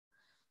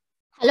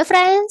Hello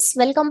friends,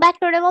 welcome back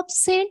to DevOps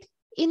Seed.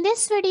 In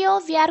this video,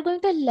 we are going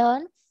to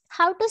learn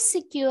how to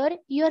secure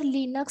your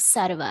Linux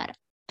server.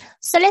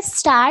 So let's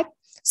start.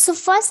 So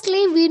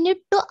firstly, we need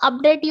to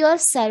update your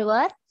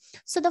server.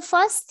 So the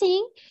first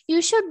thing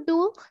you should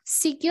do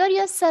secure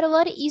your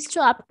server is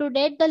to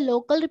up-to-date the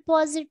local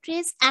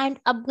repositories and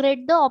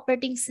upgrade the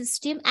operating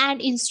system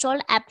and install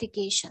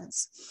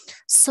applications.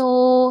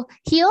 So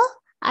here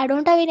I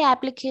don't have any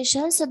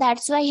application, so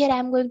that's why here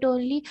I'm going to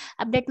only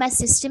update my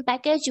system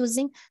package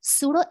using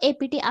sudo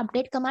apt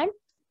update command.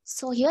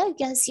 So here you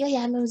can see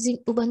I am using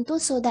Ubuntu,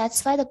 so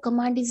that's why the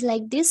command is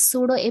like this: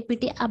 sudo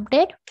apt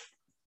update.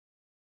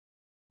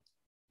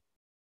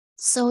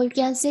 So you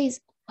can see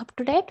it's up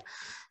to date.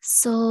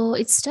 So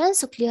it's done.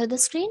 So clear the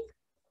screen.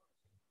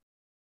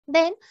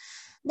 Then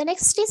the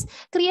next is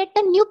create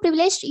a new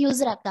privileged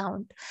user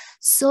account.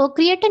 So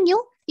create a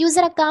new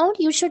user account.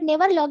 You should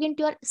never log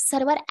into your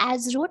server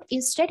as root.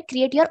 Instead,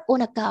 create your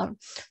own account.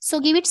 So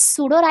give it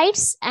sudo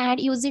rights and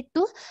use it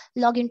to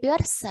log into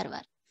your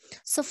server.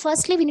 So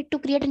firstly, we need to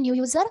create a new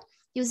user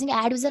using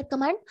add user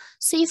command.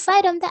 So if I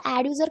run the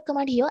add user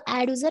command here,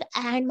 add user,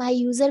 and my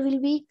user will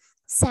be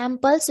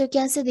sample. So you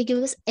can say they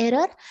give us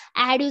error.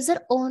 Add user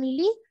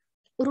only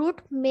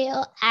root may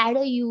add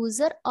a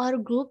user or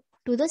group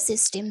to the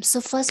system.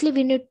 So firstly,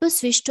 we need to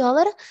switch to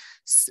our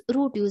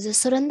root user.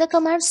 So run the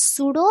command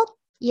sudo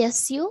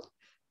su,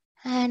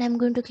 and I'm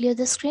going to clear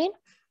the screen.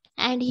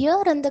 And here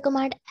run the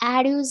command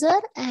add user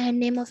and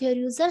name of your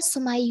user. So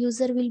my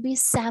user will be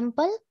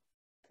sample.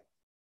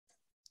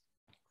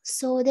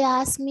 So they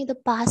ask me the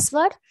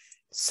password.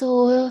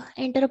 So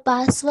enter a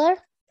password,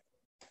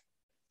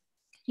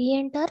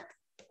 re-enter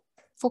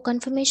for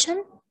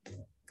confirmation.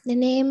 The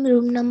name,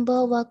 room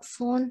number, work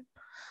phone,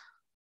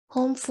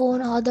 home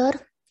phone,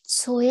 other.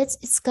 So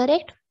it's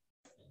correct.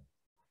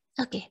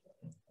 Okay,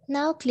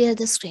 now clear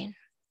the screen.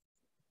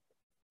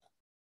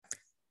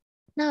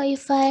 Now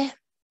if I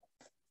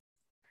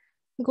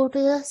go to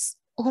the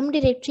home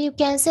directory, you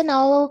can say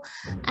now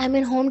I'm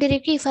in home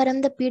directory. If I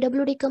run the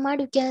pwd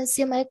command, you can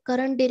see my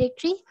current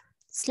directory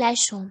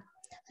 /home,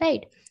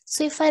 right?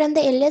 So if I run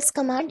the ls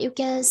command, you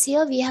can see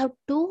here we have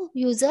two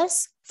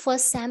users,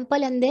 first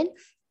sample and then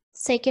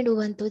second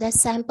Ubuntu. That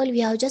sample we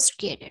have just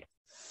created.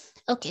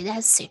 Okay,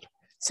 that's it.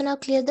 So now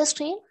clear the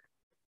screen.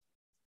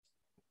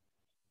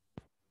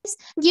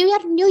 Give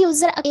your new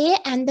user a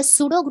and the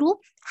sudo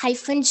group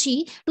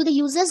 -g to the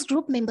users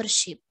group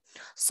membership.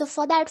 So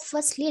for that,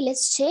 firstly,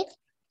 let's check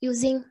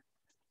using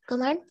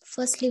command.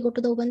 Firstly, go to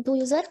the Ubuntu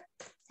user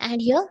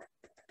and here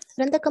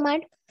run the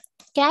command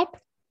cat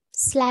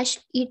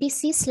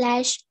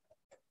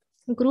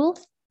 /etc/group,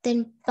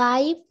 then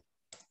pipe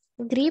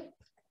grep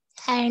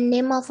and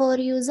name of our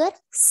user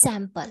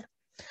sample.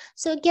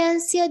 So you can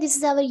see this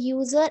is our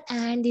user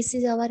and this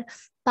is our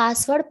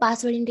password.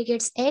 Password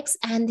indicates X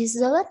and this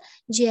is our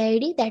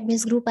GID, that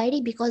means group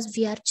ID, because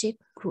we are check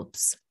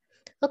groups.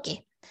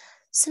 Okay,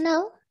 so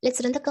now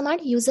let's run the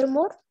command user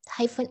mode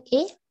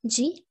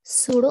 -a-g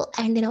sudo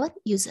and then our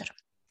user.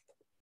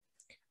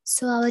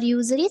 So our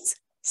user is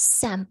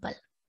sample.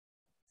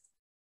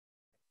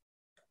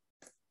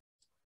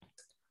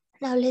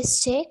 Now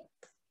let's check.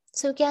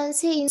 So you can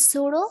see in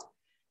sudo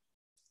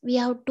we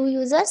have two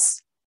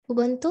users,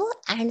 Ubuntu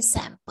and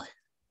sample.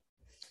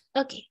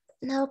 Okay,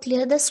 now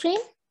clear the screen.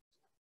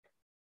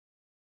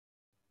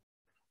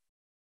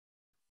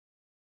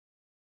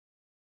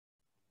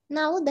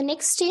 Now the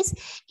next is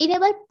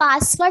enable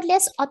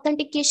passwordless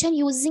authentication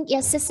using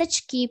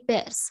SSH key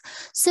pairs.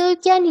 So you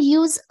can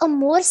use a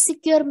more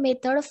secure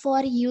method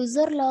for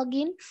user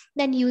login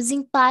than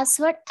using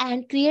password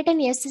and create an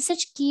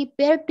SSH key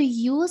pair to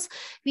use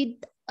with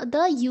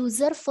the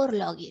user for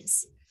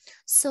logins.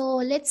 So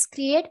let's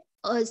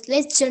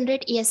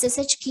generate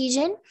SSH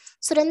keygen.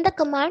 So run the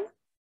command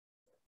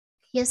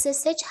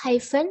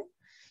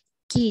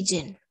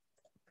SSH-keygen.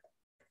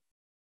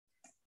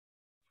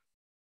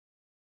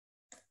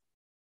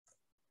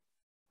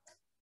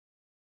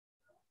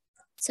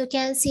 So you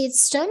can see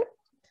it's done.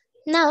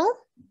 Now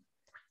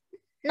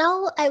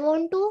I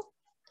want to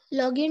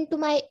log into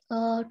my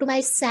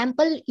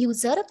sample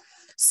user.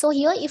 So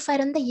here if I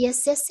run the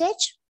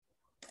SSH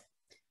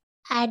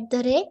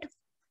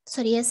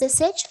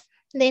SSH,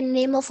 then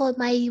name of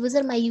my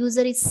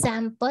user is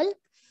sample,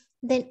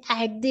 then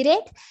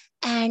 @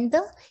 and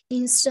the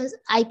instance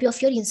IP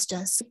of your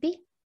instance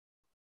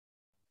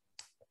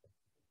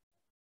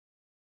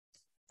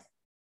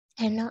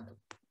and now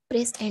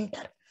press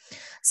enter.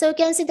 So you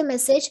can see the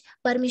message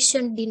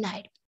permission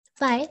denied.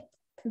 Why?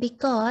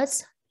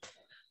 Because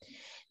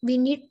we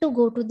need to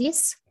go to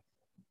this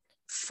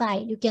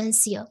file. You can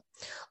see here.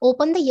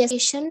 Open the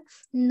authentication,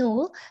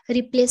 no.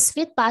 Replace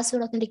with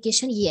password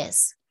authentication,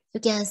 yes.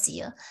 You can see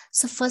here.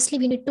 So firstly,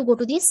 we need to go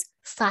to this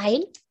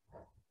file.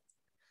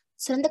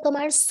 So run the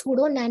command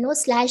sudo nano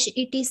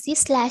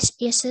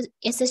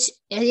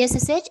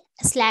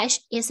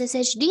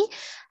 /etc/ssh/sshd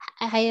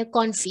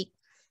config.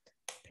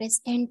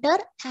 Press enter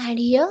and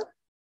here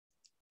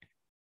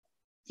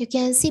you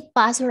can see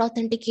password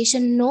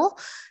authentication, no.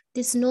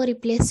 This no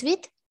replace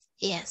with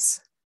yes.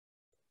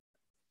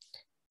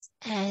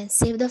 and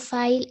save the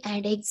file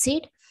and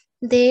exit.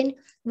 Then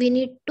we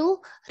need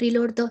to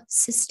reload the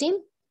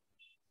system.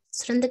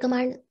 So run the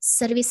command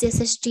service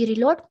sst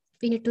reload.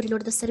 We need to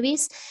reload the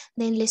service.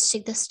 Then let's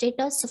check the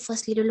status. So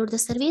firstly reload the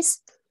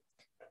service.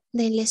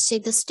 Then let's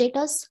check the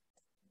status.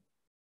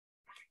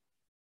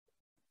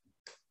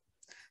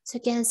 So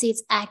you can see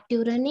it's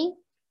active running.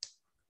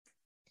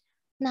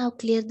 Now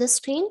clear the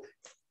screen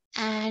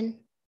and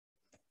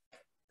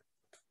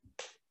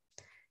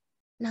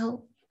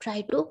now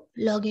try to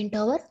log into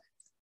our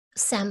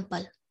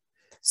sample.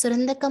 So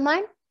run the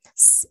command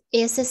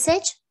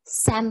ssh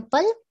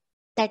sample,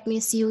 that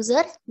means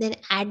user, then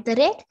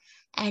 @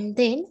 and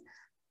then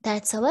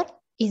that's our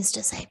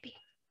instance IP.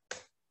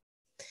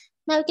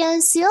 Now you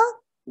can see here,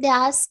 they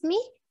ask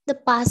me the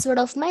password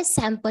of my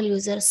sample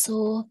user.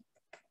 So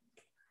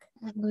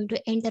I'm going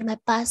to enter my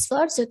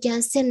password. So you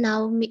can see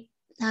now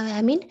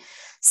I'm in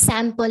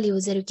sample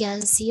user. You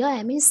can see here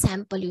I'm in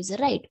sample user,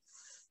 right?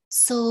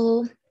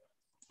 So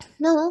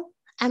now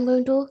I'm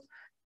going to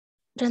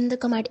run the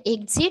command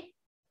exit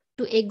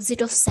to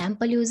exit of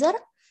sample user.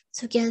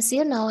 So you can see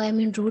here now I'm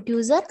in root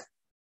user.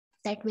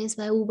 That means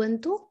my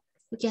Ubuntu.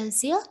 You can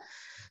see here.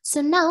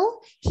 So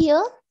now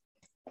here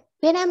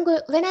when I'm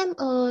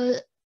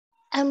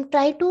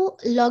trying to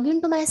log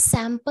into my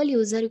sample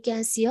user, you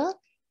can see here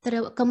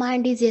the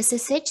command is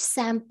ssh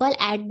sample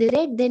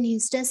 @ then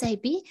instance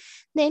IP.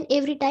 Then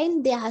every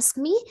time they ask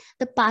me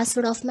the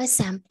password of my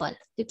sample.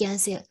 You can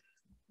see here.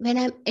 When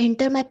I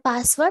enter my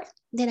password,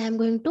 then I'm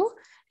going to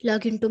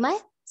log into my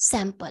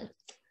sample.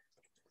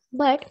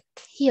 But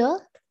here,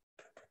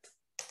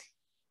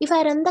 if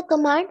I run the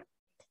command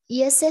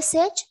ssh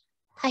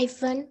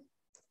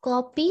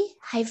 -copy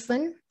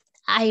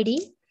 -id,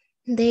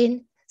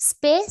 then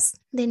space,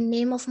 then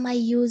name of my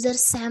user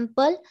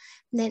sample,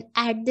 then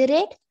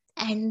 @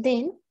 and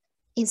then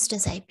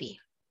instance IP.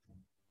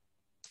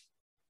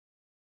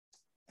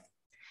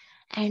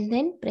 And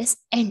then press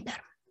enter.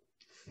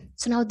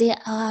 So now they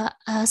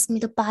ask me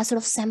the password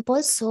of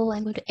sample. So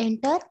I'm going to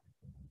enter.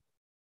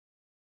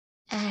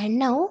 And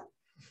now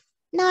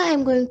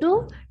I'm going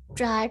to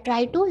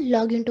try to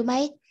log into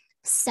my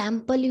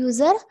sample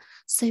user.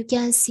 So you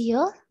can see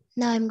here,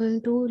 now I'm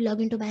going to log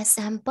into my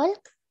sample.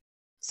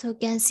 So you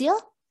can see here,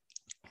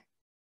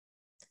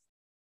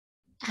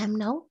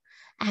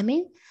 I'm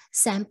in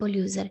sample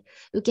user.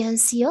 You can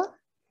see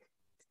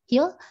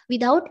here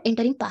without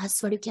entering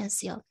password. You can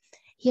see here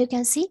you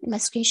can see in my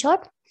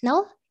screenshot.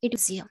 Now it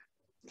is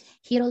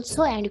here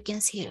also, and you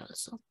can see here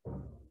also.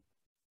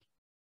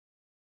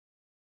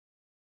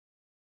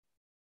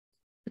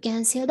 You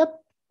can see the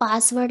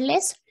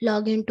passwordless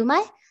login to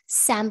my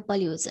sample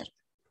user.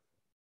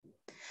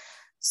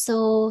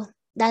 So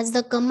that's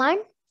the command.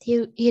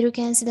 Here you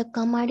can see the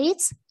command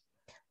is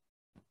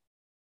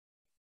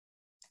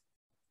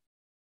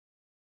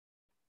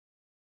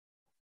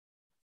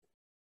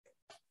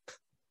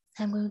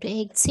I'm going to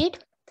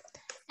exit,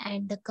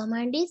 and the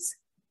command is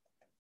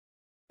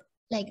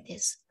like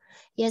this: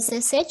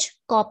 ssh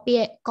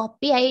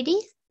copy id,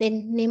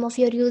 then name of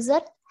your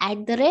user, @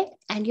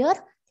 and your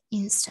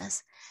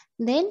instance.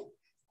 Then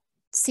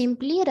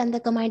simply run the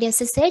command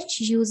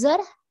ssh user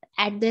 @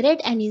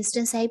 and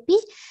instance IP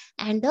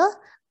and the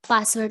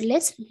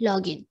passwordless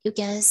login. You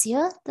can see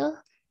here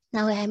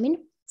now I am in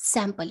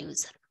sample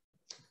user.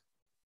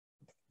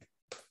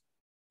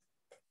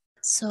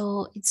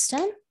 So it's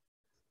done.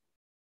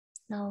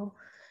 Now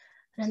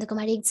run the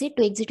command exit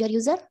to exit your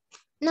user.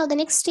 Now the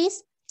next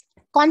is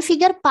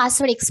configure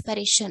password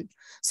expiration.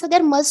 So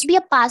there must be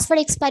a password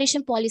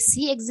expiration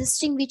policy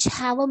existing which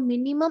have a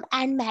minimum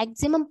and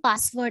maximum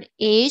password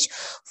age,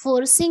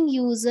 forcing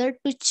user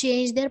to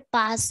change their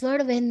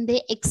password when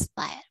they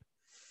expire.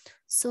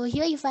 So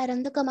here if I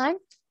run the command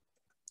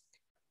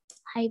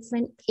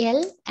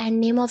 -l and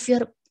name of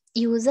your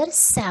user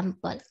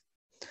sample.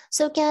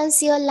 So you can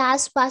see your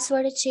last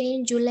password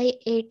change July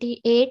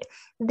 88,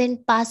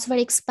 then password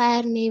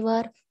expire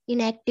never,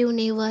 inactive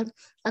never,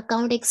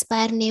 account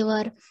expire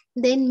never,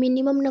 then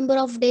minimum number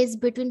of days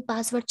between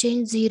password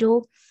change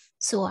 0,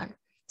 so on.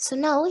 So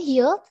now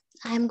here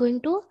I am going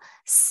to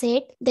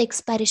set the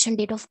expiration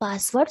date of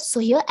password. So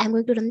here I am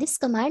going to run this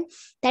command,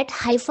 that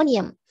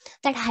 -m.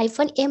 That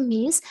 -m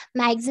means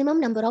maximum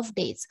number of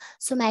days.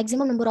 So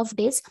maximum number of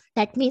days,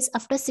 that means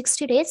after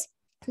 60 days,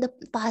 the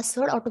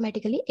password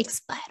automatically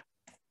expire.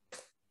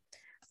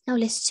 Now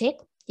let's check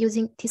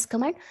using this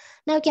command.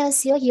 Now you can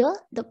see here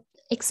the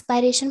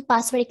expiration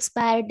password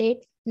expire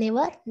date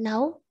never.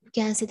 Now you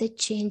can see the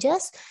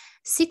changes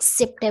 6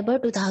 September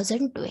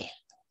 2012.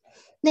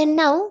 Then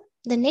now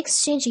the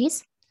next change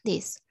is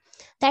this,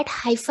 that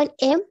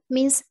 -m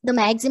means the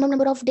maximum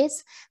number of days,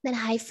 then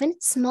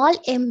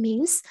 -m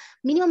means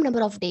minimum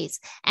number of days,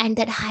 and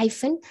that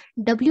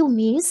 -w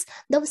means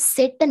the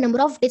set the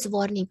number of days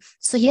warning.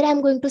 So here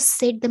I'm going to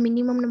set the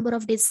minimum number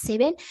of days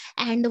 7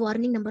 and the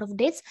warning number of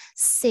days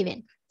 7.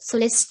 So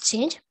let's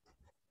change.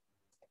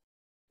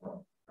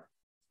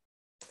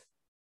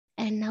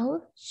 And now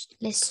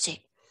let's check.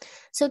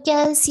 So you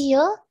can see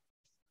here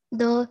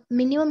the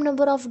minimum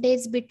number of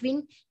days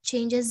between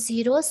changes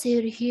 0. So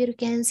here you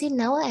can see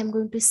now I'm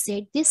going to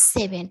set this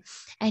 7,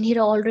 and here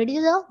already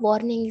the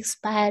warning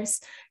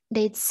expires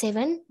date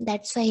 7.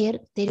 That's why here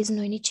there is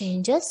no any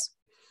changes.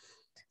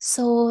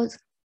 So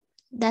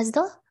that's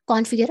the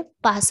configure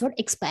password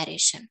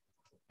expiration.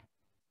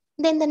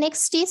 Then the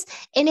next is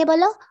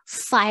enable a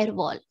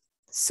firewall.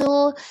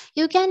 So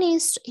you can here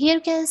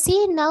you can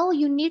see now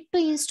you need to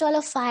install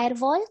a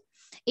firewall,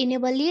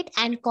 enable it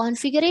and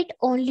configure it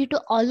only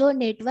to allow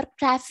network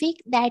traffic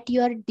that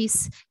you are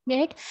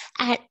disnet,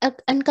 and a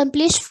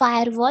unaccomplished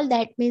firewall,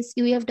 that means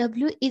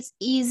UFW, is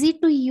easy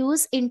to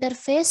use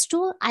interface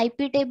to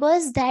IP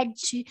tables that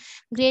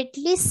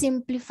greatly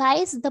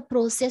simplifies the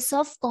process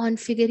of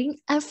configuring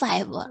a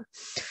firewall.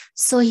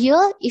 So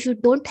here, if you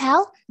don't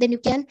have, then you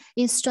can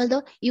install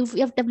the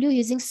UFW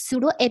using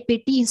sudo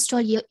apt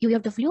install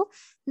UFW.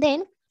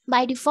 Then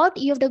by default,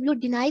 UFW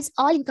denies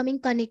all incoming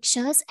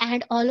connections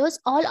and allows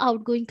all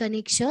outgoing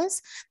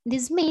connections.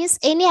 This means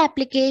any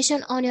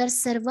application on your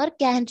server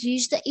can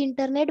reach the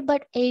internet,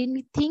 but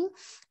anything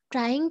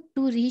trying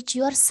to reach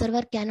your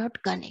server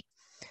cannot connect.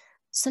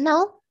 So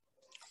now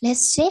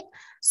let's check.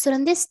 So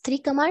run these 3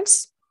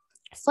 commands.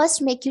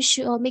 First, make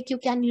you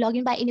can log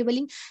in by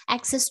enabling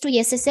access to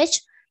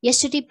SSH,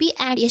 HTTP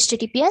and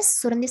HTTPS.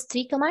 So run these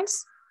 3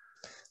 commands.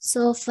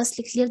 So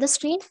firstly clear the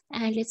screen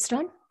and let's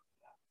run.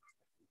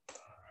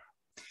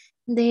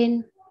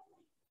 Then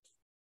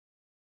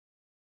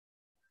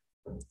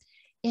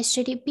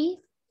HTTP,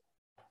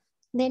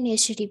 then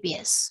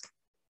HTTPS.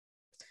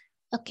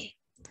 Okay.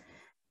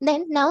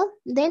 Then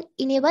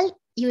enable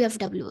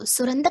UFW.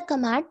 So run the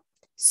command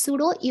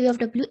sudo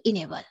UFW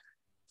enable.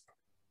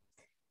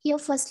 Here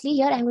firstly,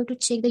 here I'm going to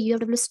check the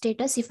UFW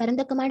status. If I run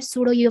the command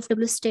sudo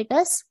UFW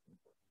status,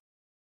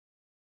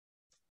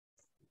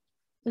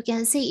 you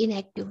can see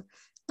inactive.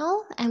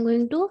 Now I'm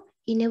going to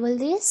enable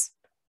this.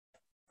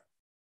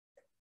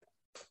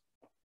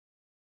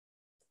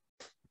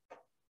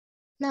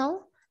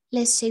 Now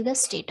let's check the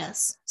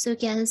status. So you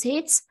can see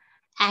it's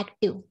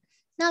active.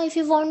 Now if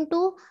you want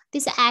to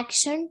this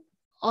action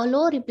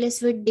allow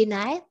replace with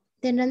deny,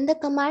 then run the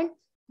command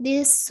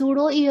this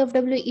sudo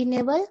UFW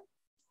enable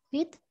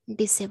with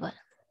disable.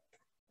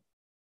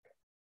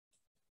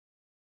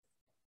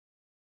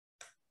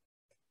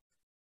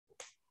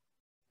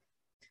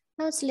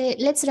 Now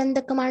let's run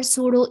the command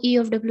sudo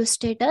UFW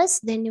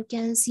status. Then you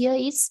can see here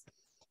is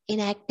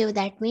inactive.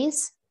 That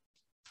means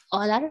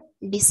all are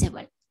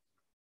disabled.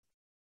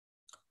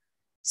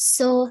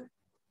 So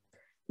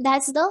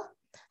that's the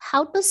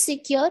how to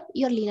secure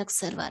your Linux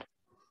server.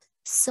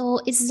 So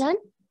it's done.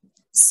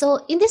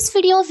 So in this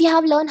video, we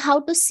have learned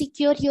how to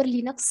secure your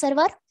Linux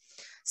server.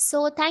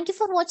 So thank you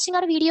for watching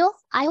our video.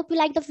 I hope you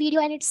like the video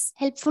and it's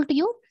helpful to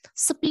you.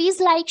 So please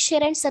like,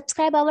 share and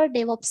subscribe our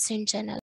DevOps channel.